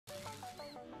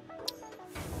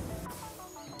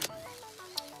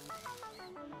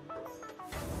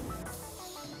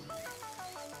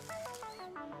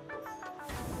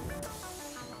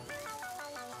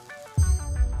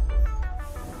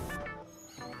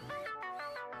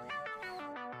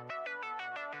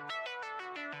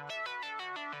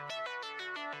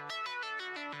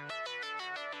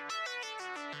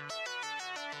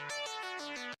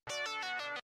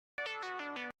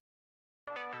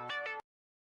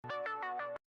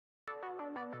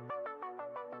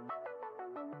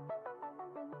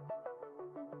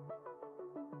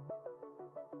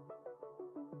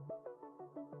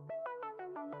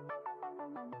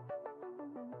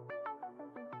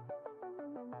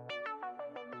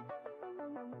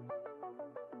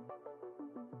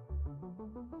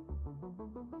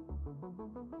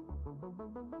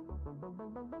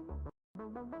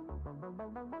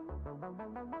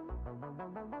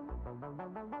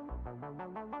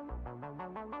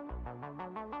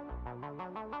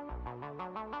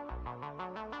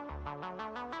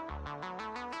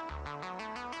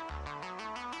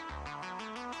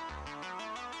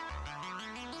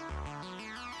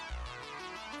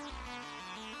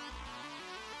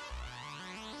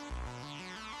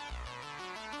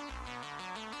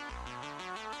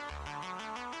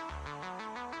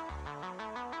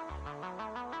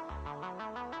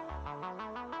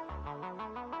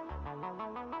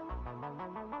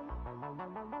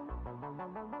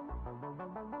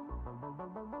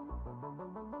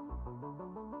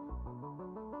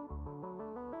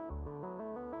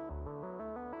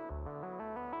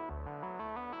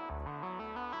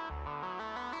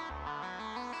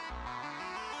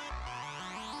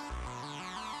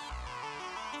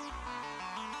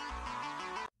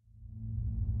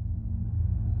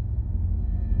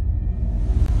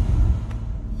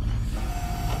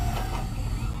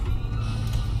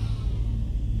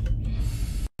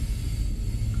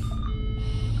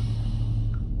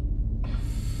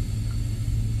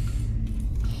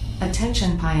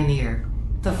Attention Pioneer.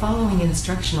 The following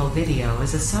instructional video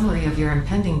is a summary of your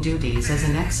impending duties as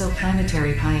an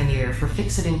exoplanetary pioneer for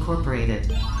Fixit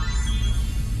Incorporated.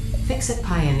 Fixit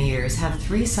pioneers have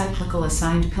 3 cyclical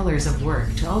assigned pillars of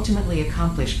work to ultimately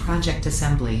accomplish project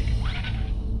assembly.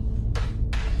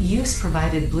 Use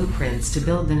provided blueprints to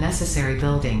build the necessary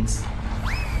buildings.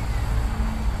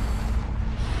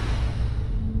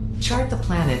 Chart the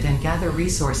planet and gather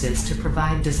resources to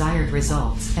provide desired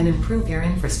results and improve your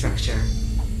infrastructure.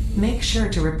 Make sure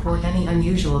to report any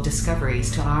unusual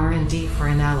discoveries to R&D for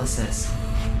analysis.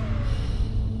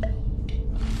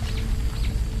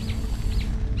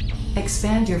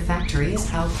 Expand your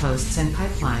factories, outposts, and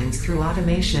pipelines through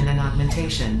automation and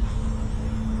augmentation.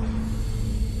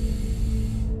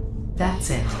 That's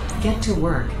it. Get to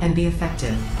work and be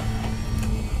effective.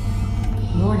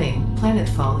 Warning,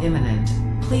 planetfall imminent.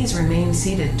 Please remain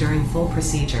seated during full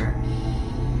procedure.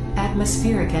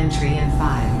 Atmospheric entry in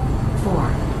 5,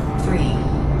 4, 3, 2,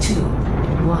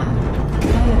 1.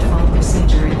 Planetfall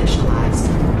procedure initialized.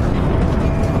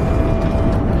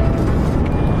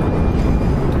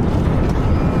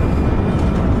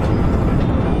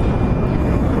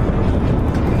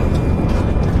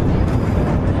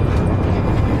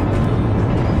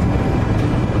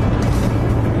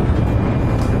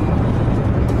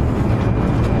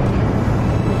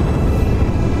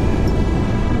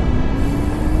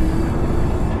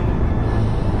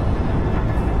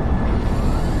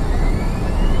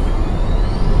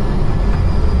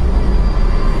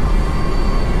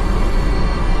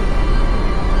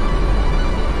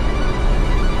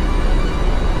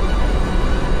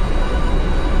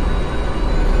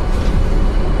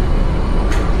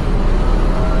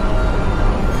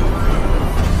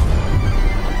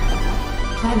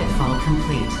 Planetfall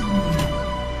complete.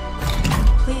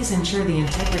 Please ensure the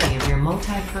integrity of your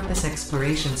multi-purpose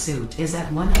exploration suit is at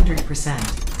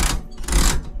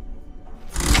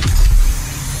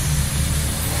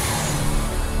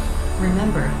 100%.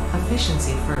 Remember,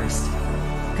 efficiency first.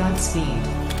 Godspeed.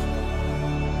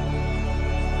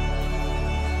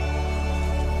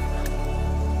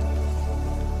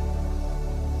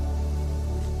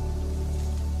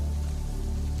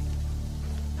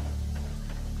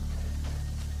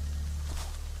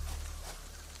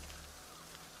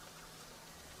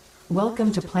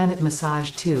 Welcome to Planet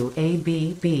Massage 2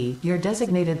 ABB, your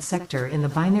designated sector in the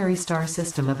binary star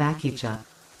system of Akicha.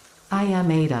 I am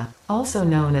Ada, also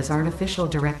known as Artificial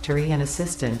Directory and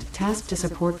Assistant, tasked to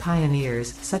support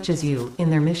pioneers, such as you,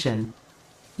 in their mission.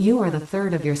 You are the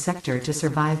third of your sector to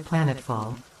survive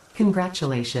planetfall.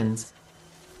 Congratulations.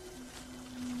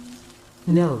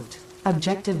 Note: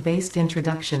 objective-based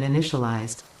introduction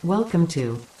initialized. Welcome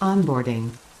to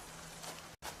onboarding.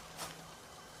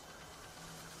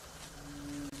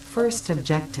 First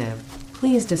objective: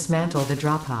 please dismantle the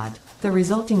drop pod. The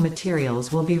resulting materials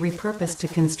will be repurposed to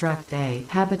construct a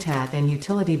habitat and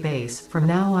utility base, from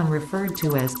now on referred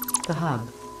to as the hub.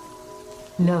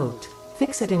 Note: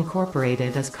 Fixit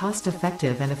Incorporated is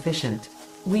cost-effective and efficient.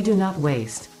 We do not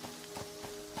waste.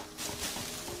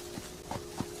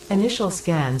 Initial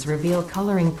scans reveal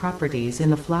coloring properties in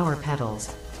the flower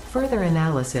petals. Further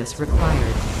analysis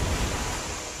required.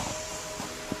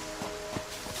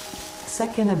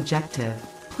 Second objective: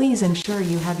 please ensure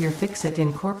you have your Fixit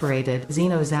Incorporated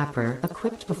Xenozapper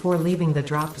equipped before leaving the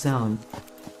drop zone.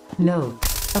 Note: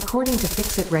 according to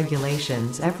Fixit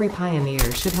regulations, every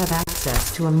pioneer should have access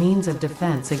to a means of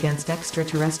defense against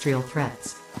extraterrestrial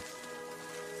threats.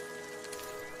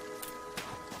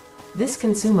 This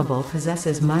consumable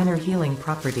possesses minor healing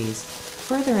properties.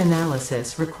 Further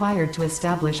analysis required to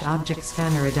establish object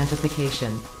scanner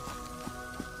identification.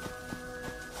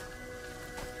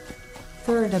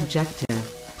 Third objective.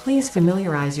 Please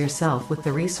familiarize yourself with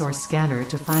the resource scanner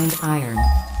to find iron.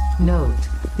 Note: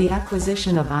 the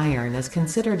acquisition of iron is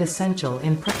considered essential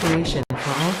in preparation for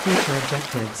all future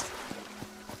objectives.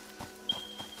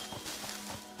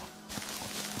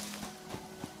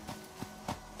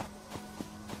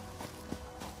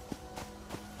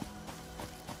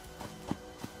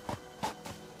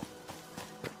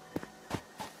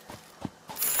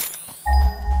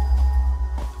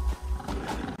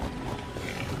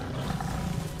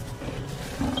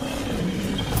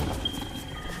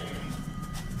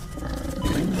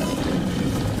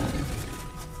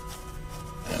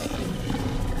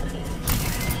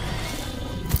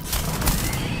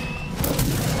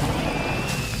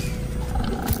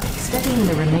 Studying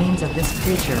the remains of this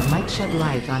creature might shed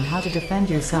light on how to defend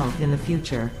yourself in the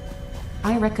future.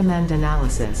 I recommend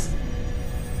analysis.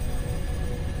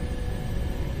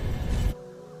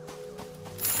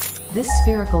 This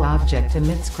spherical object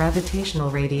emits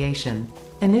gravitational radiation.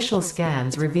 Initial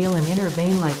scans reveal an inner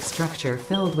vein-like structure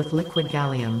filled with liquid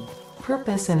gallium.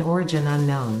 Purpose and origin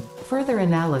unknown. Further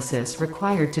analysis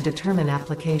required to determine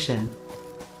application.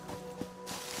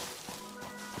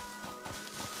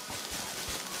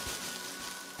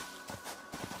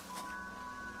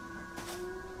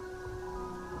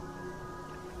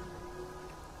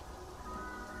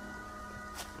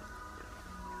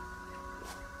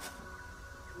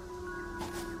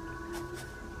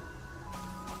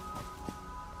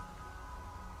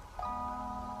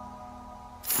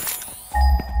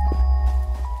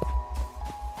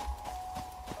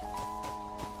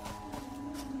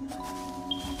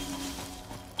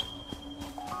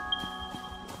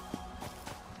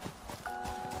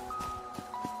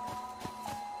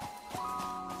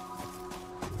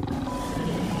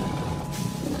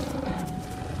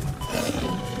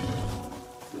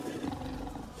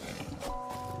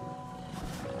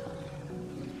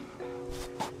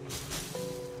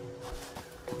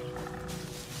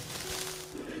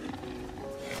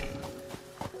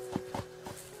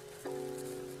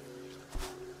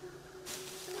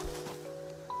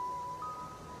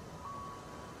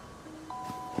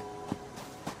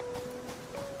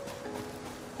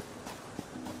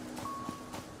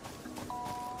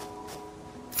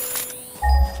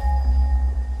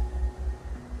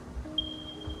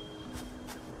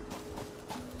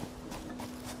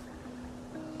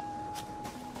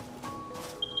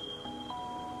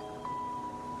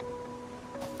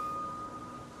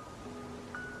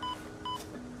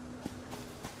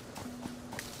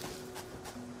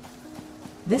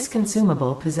 This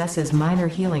consumable possesses minor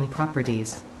healing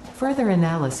properties. Further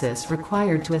analysis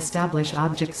required to establish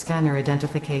object scanner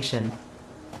identification.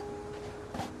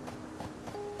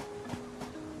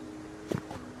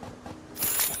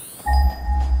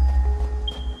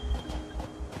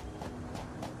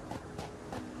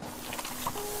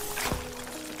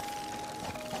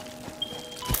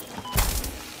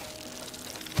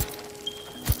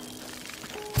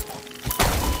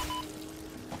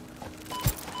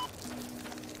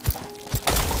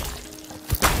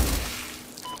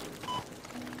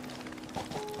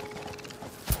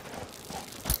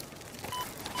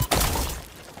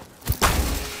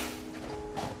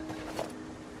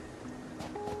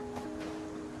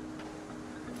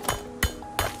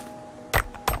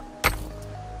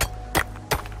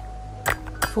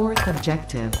 Fourth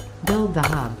objective, build the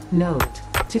hub. Note: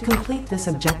 to complete this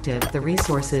objective, the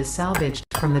resources salvaged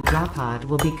from the drop pod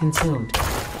will be consumed.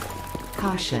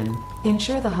 Caution: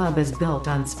 ensure the hub is built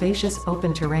on spacious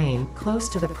open terrain close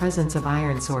to the presence of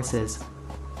iron sources.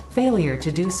 Failure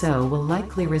to do so will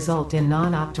likely result in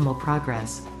non-optimal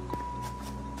progress.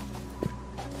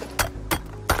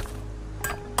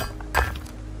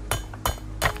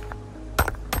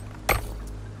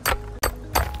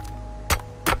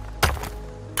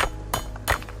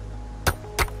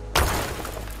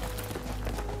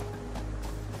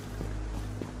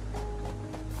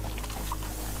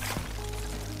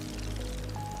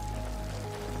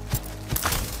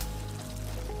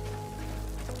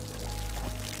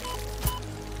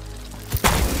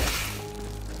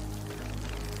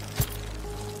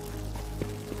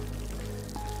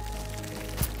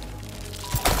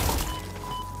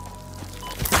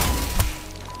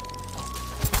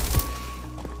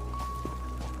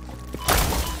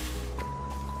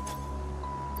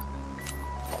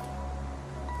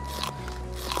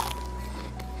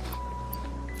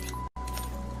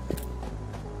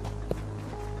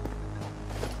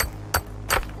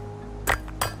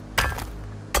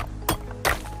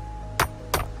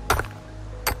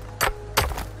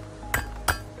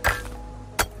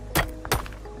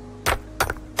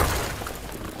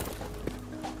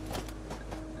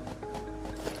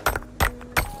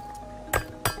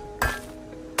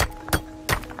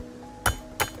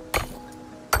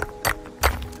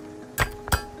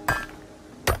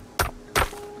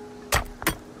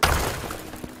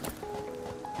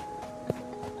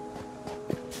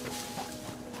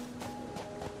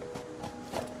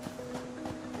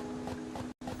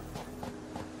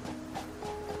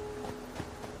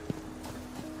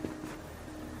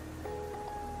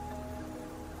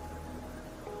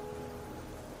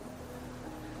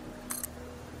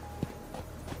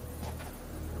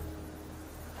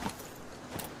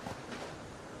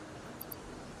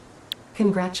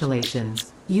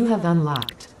 Congratulations! You have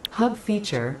unlocked Hub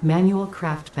Feature Manual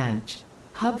Craft Bench.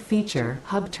 Hub Feature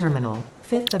Hub Terminal.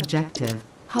 Fifth objective.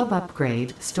 Hub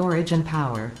Upgrade Storage and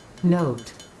Power.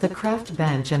 Note: the Craft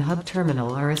Bench and Hub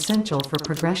Terminal are essential for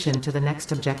progression to the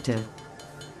next objective.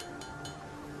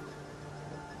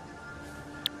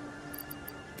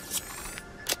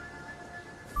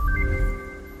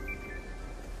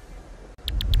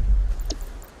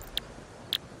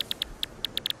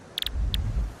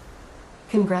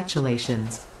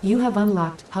 Congratulations! You have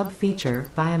unlocked Hub Feature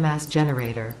Biomass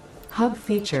Generator. Hub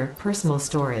Feature Personal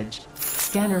Storage.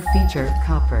 Scanner Feature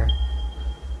Copper.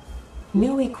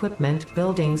 New equipment,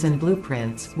 buildings and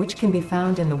blueprints, which can be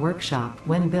found in the workshop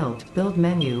when built, build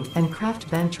menu, and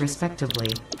craft bench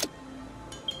respectively.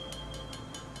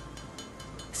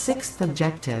 Sixth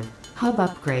objective. Hub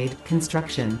Upgrade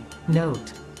Construction.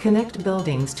 Note: connect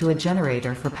buildings to a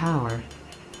generator for power.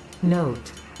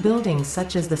 Note: buildings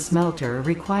such as the smelter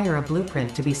require a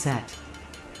blueprint to be set.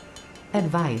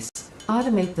 Advice: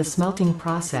 automate the smelting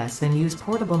process and use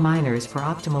portable miners for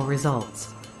optimal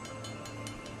results.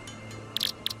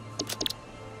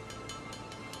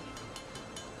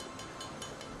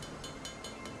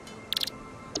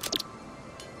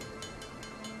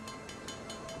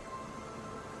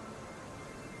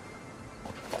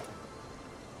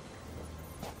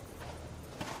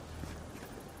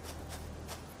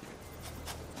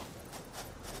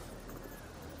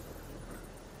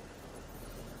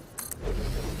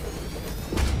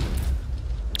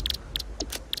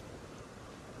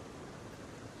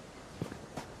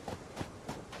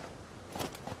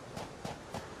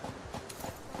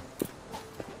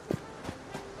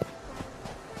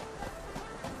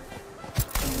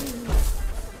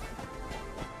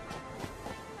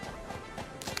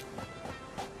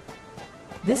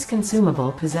 This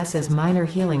consumable possesses minor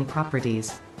healing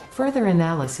properties. Further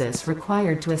analysis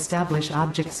required to establish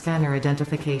object scanner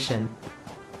identification.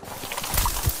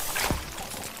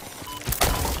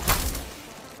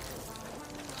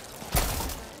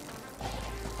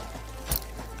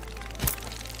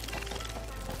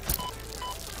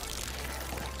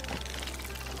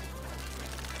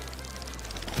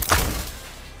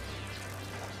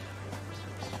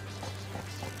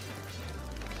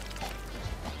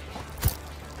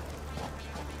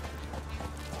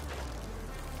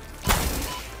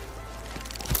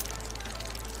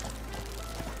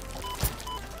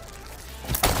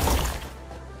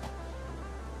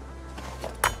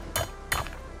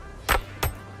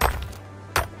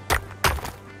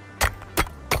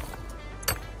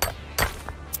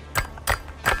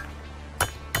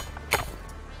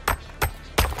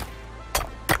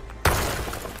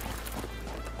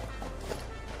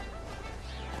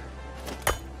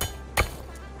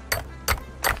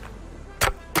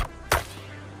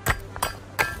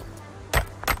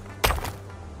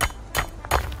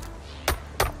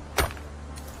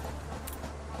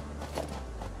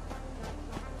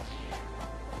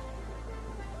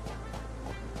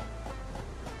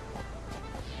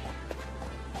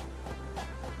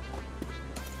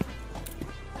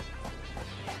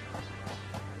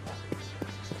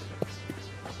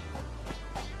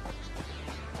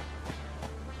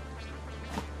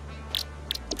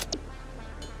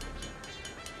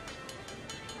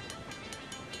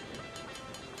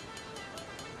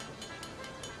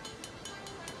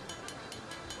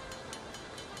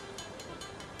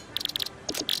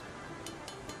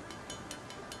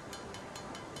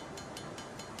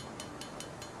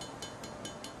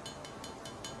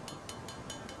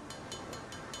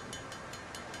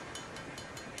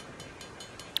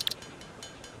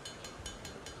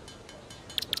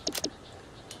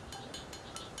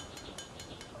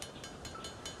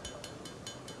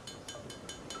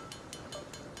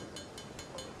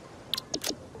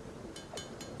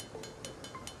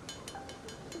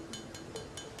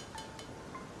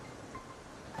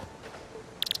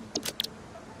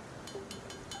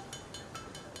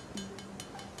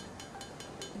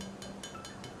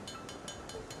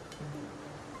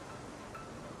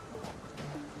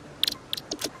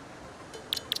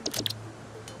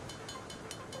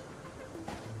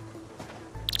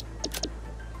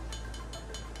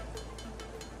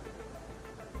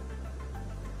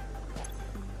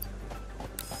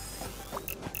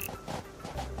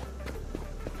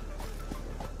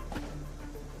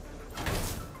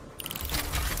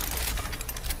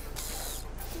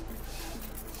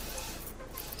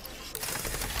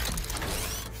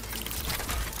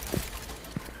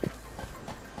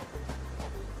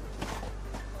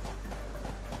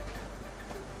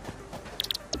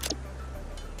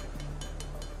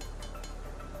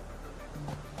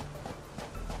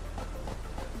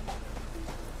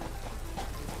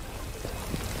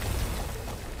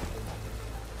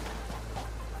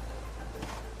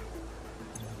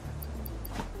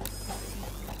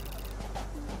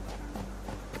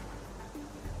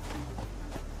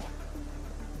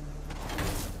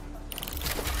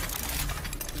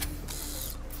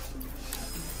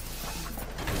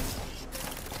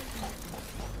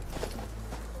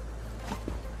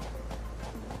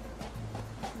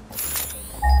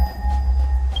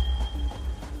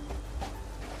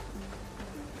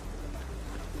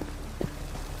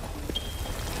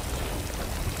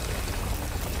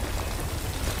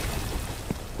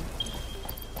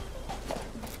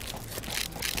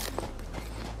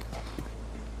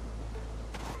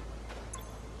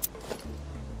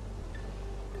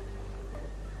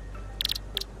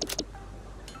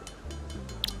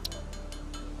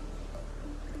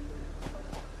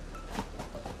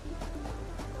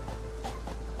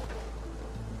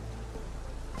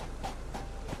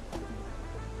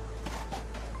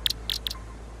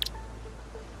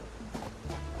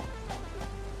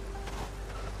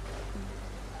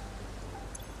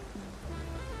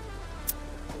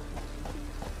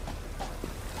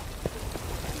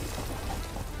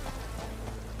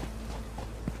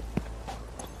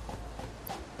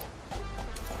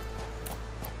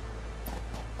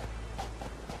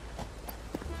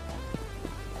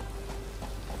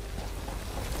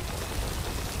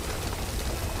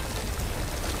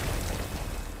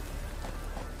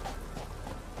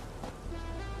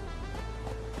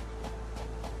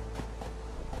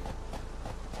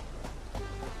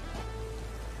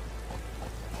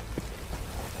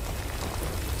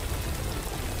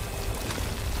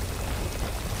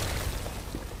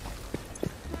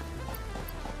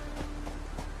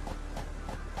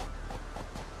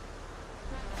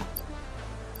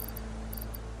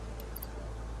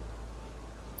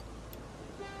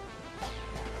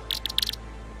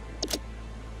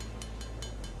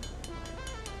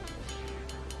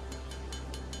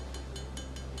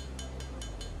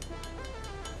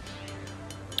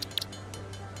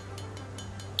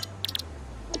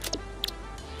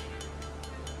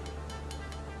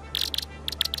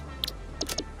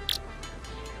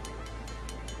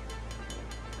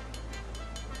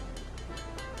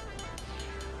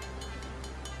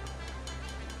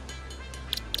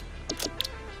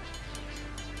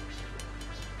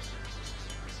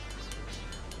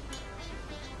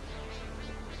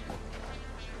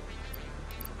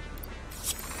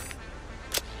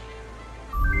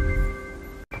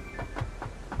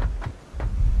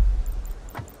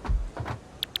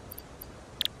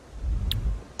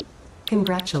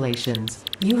 Congratulations!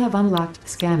 You have unlocked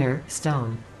Scanner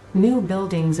Stone. New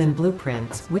buildings and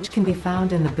blueprints, which can be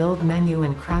found in the build menu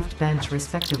and craft bench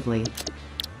respectively.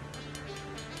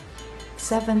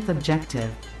 7th objective.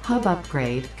 Hub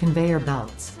upgrade, conveyor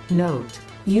belts. Note: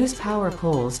 use power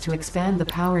poles to expand the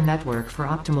power network for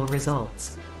optimal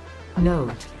results.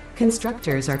 Note: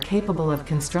 constructors are capable of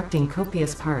constructing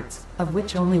copious parts, of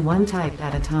which only one type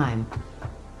at a time.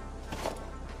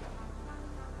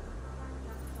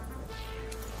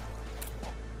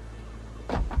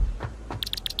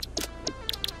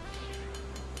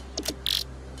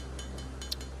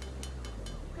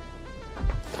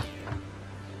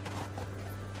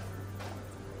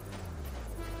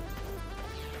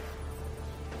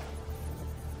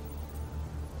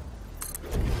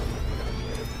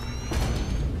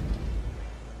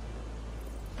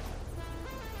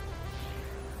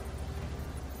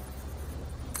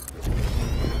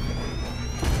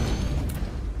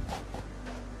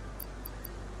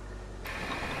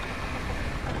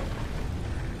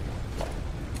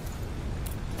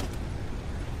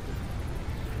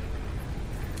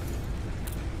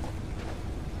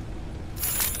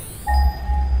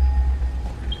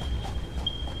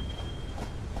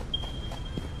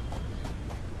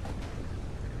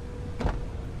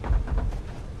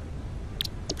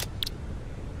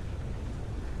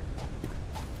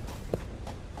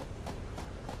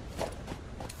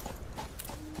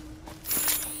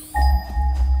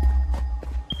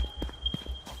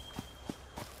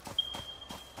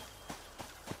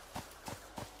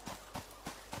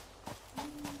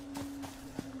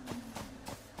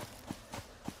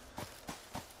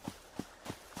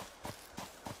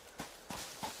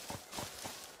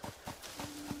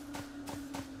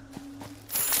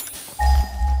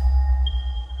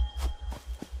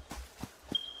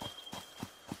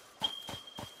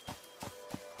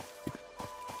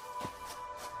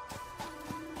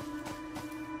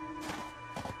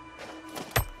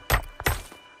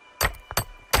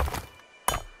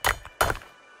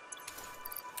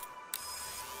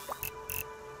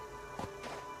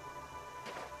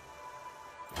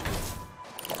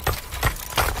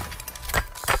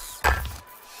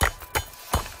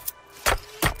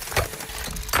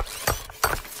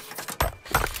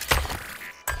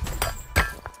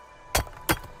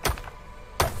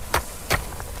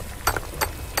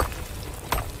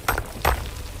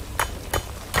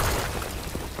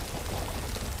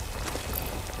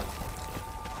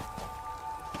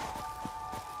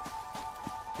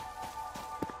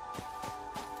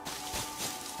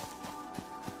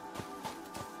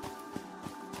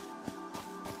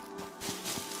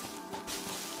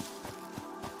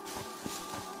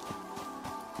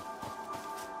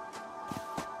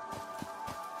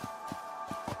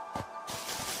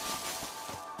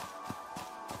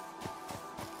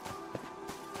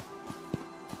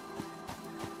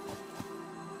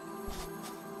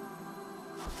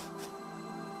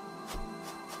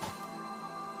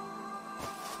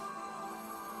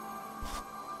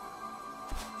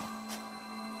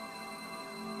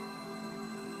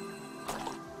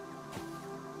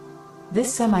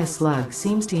 This semi-slug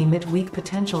seems to emit weak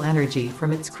potential energy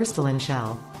from its crystalline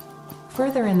shell.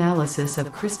 Further analysis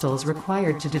of crystals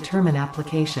required to determine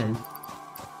application.